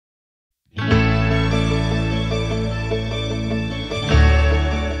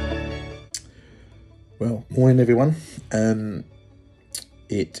Well, morning everyone.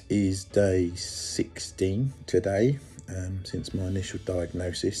 It is day 16 today since my initial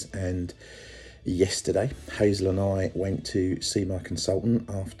diagnosis, and yesterday Hazel and I went to see my consultant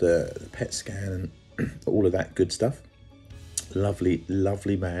after the PET scan and all of that good stuff. Lovely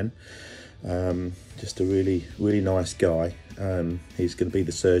man, just a really nice guy. He's going to be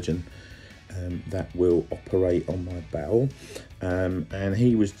the surgeon that will operate on my bowel, and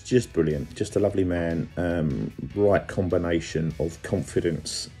he was just brilliant, just a lovely man, right combination of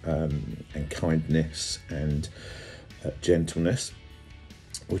confidence and kindness and gentleness,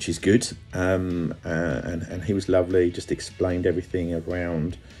 which is good, and he was lovely, just explained everything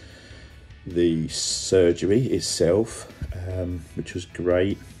around the surgery itself, which was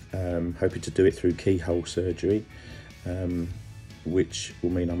great. Hoping to do it through keyhole surgery, which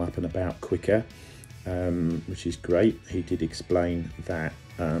will mean I'm up and about quicker, which is great. He did explain that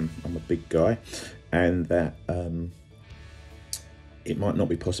I'm a big guy and that it might not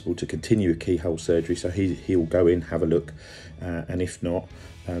be possible to continue a keyhole surgery, so he'll go in, have a look, and if not,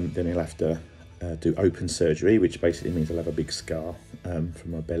 then he'll have to do open surgery, which basically means I'll have a big scar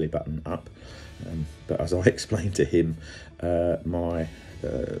from my belly button up. But as I explained to him, my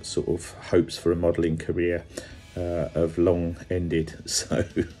sort of hopes for a modelling career have long ended, so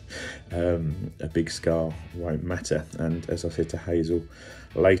a big scar won't matter. And as I said to Hazel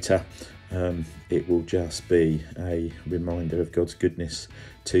later, it will just be a reminder of God's goodness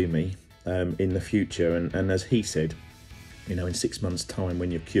to me in the future. And as he said, you know, in 6 months' time,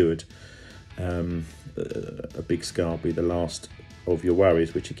 when you're cured, a big scar will be the last of your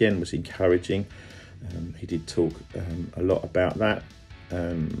worries, which again was encouraging. He did talk a lot about that,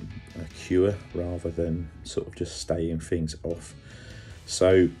 a cure rather than sort of just staying things off.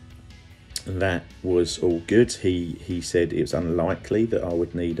 So that was all good. He said it was unlikely that I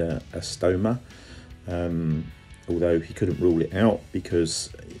would need a stoma, although he couldn't rule it out because,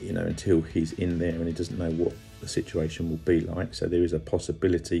 you know, until he's in there and he doesn't know what the situation will be like. So there is a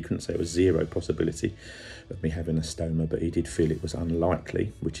possibility, he couldn't say it was zero possibility of me having a stoma, but he did feel it was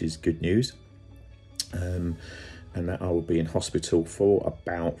unlikely, which is good news. And that I will be in hospital for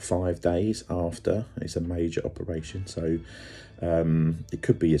about 5 days after. It's a major operation, so it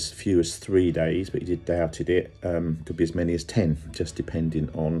could be as few as 3 days, but he did doubted it. Could be as many as 10, just depending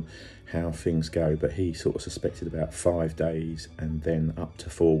on how things go. But he sort of suspected about 5 days and then up to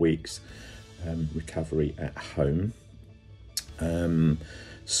 4 weeks recovery at home.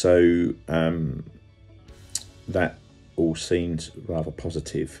 So that all seemed rather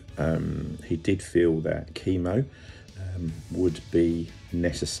positive. He did feel that chemo would be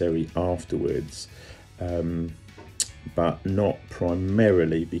necessary afterwards, but not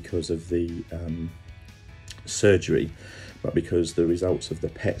primarily because of the surgery, but because the results of the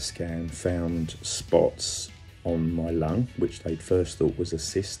PET scan found spots on my lung, which they'd first thought was a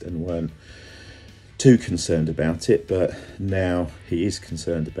cyst and weren't too concerned about it, but now he is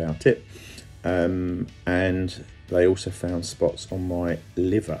concerned about it. And they also found spots on my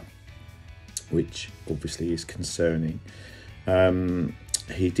liver, which obviously is concerning.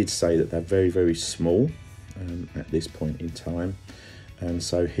 He did say that they're very small at this point in time, and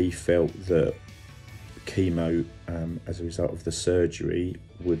so he felt that chemo as a result of the surgery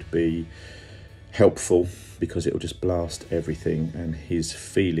would be helpful because it will just blast everything, and his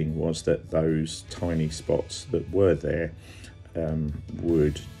feeling was that those tiny spots that were there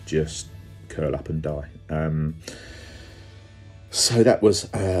would just curl up and die. So that was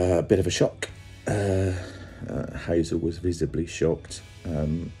a bit of a shock. Hazel was visibly shocked.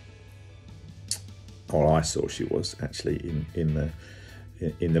 Well, I saw she was actually in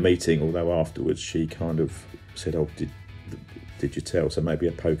the meeting, although afterwards she kind of said, "Oh, did you tell?" So maybe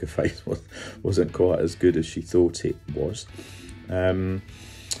a poker face wasn't quite as good as she thought it was. You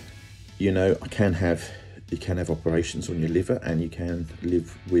know, you can have operations on your liver, and you can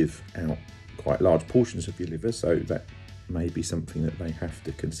live without quite large portions of your liver, so that may be something that they have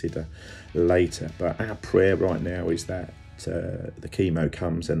to consider later. But our prayer right now is that the chemo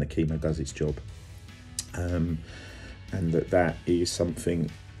comes and the chemo does its job, and that is something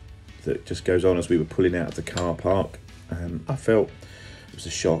that just goes on. As we were pulling out of the car park, I felt it was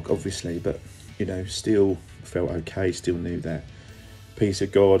a shock, obviously, but you know, still felt okay, still knew that peace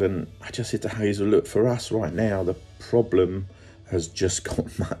of God. And I just said to Hazel, look, for us right now, the problem has just got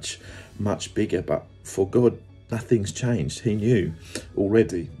much bigger, but for God, nothing's changed. He knew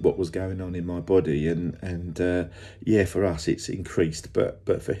already what was going on in my body, and yeah, for us it's increased,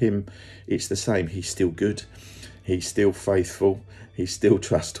 but for him it's the same. He's still good, he's still faithful, he's still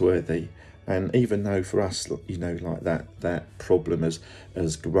trustworthy, And even though for us, you know, like that problem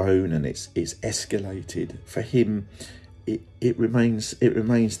has grown and it's escalated, for him it remains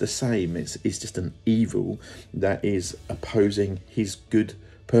the same. It's just an evil that is opposing his good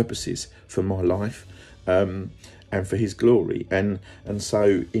purposes for my life, and for his glory. And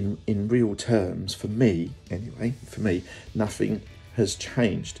so in real terms, for me anyway, nothing has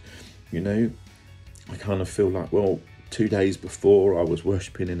changed. You know, I kind of feel like, well, 2 days before I was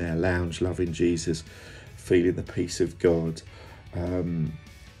worshipping in our lounge, loving Jesus, feeling the peace of God, and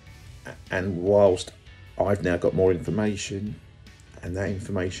whilst I've now got more information, and that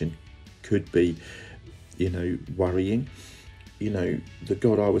information could be, you know, worrying, you know, the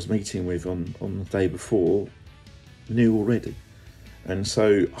God I was meeting with on the day before knew already. And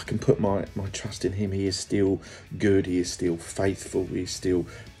so I can put my trust in him. He is still good, he is still faithful, he is still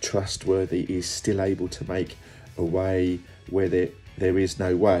trustworthy, he is still able to make a way where there is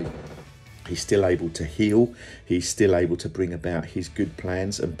no way. He's still able to heal, he's still able to bring about his good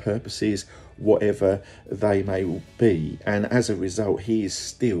plans and purposes, whatever they may be. And as a result, he is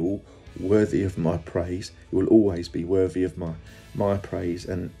still worthy of my praise. He will always be worthy of my praise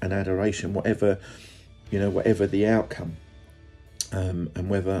and adoration, whatever, you know, whatever the outcome. And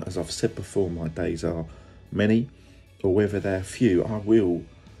whether, as I've said before, my days are many or whether they're few, I will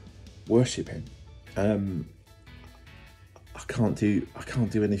worship him. I can't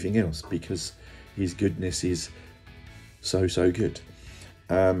do anything else, because his goodness is so good.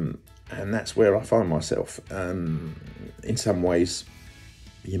 And that's where I find myself. In some ways,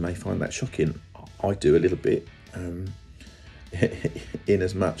 you may find that shocking. I do a little bit, in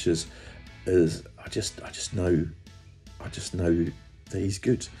as much as I just know that he's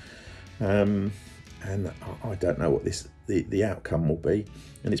good, and I don't know what the outcome will be.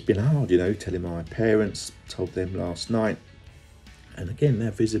 And it's been hard, you know, telling my parents. Told them last night, and again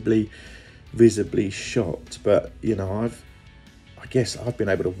they're visibly shocked. But you know, I guess I've been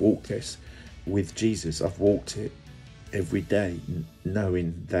able to walk this with Jesus. I've walked it every day,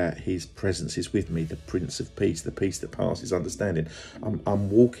 knowing that his presence is with me, the Prince of Peace, the peace that passes understanding. I'm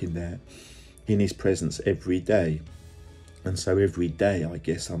walking there in his presence every day. And so every day, I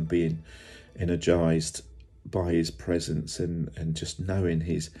guess, I'm being energized by his presence and just knowing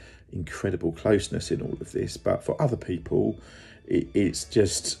his incredible closeness in all of this. But for other people, it's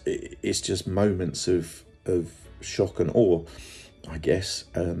just moments of shock and awe, I guess.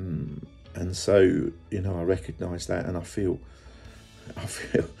 And so, you know, I recognise that, and I feel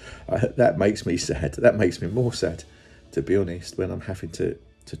that makes me sad. That makes me more sad, to be honest, when I'm having to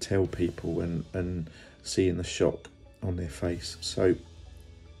tell people and seeing the shock on their face. So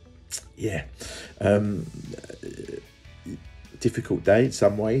yeah, difficult day in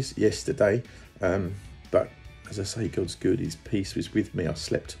some ways yesterday, but as I say, God's good. His peace was with me. I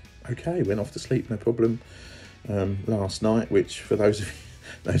slept okay, went off to sleep, no problem, last night, which for those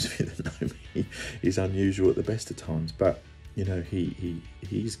of you that know me is unusual at the best of times. But you know,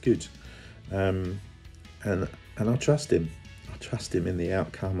 he's good, and I trust him. I trust him in the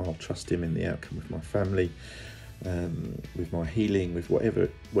outcome. I'll trust him in the outcome with my family, with my healing, with whatever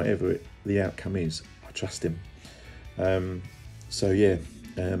the outcome is. I trust him. So yeah,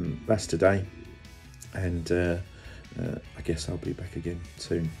 that's today, and I guess I'll be back again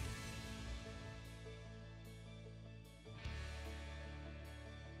soon.